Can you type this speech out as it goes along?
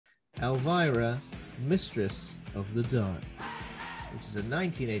Elvira, Mistress of the Dark, which is a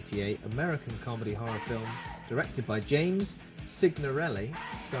 1988 American comedy horror film directed by James Signorelli,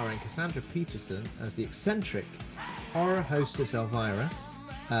 starring Cassandra Peterson as the eccentric horror hostess Elvira,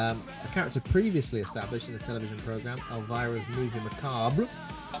 a character previously established in the television program Elvira's movie Macabre.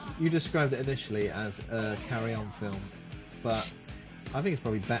 You described it initially as a carry-on film, but I think it's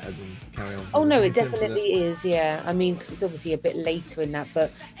probably better than carry-on. Oh no, it definitely is. Yeah, I mean, because it's obviously a bit later in that,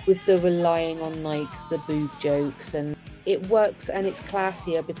 but with the relying on like the boob jokes, and it works, and it's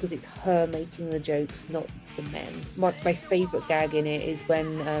classier because it's her making the jokes, not the men. My favourite gag in it is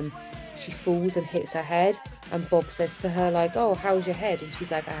when she falls and hits her head, and Bob says to her like, "Oh, how's your head?" And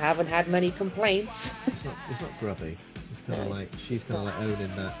she's like, "I haven't had many complaints." It's not grubby. It's kind of like she's kind of like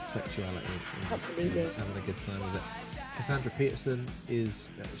owning that sexuality. And, absolutely, having a good time with it. Cassandra Peterson she's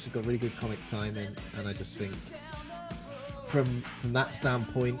got really good comic timing, and I just think from that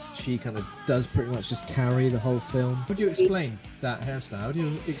standpoint, she kind of does pretty much just carry the whole film. How do you explain that hairstyle? How do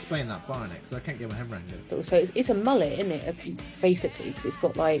you explain that barnet? Because I can't get my head around it. So it's a mullet, isn't it? Basically, because it's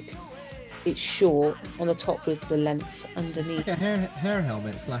got like, it's short on the top with the lengths underneath. It's like a hair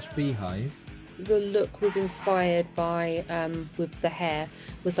helmet / beehive. The look was inspired by with the hair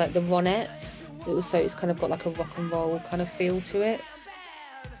was like the Ronettes. It's kind of got like a rock and roll kind of feel to it.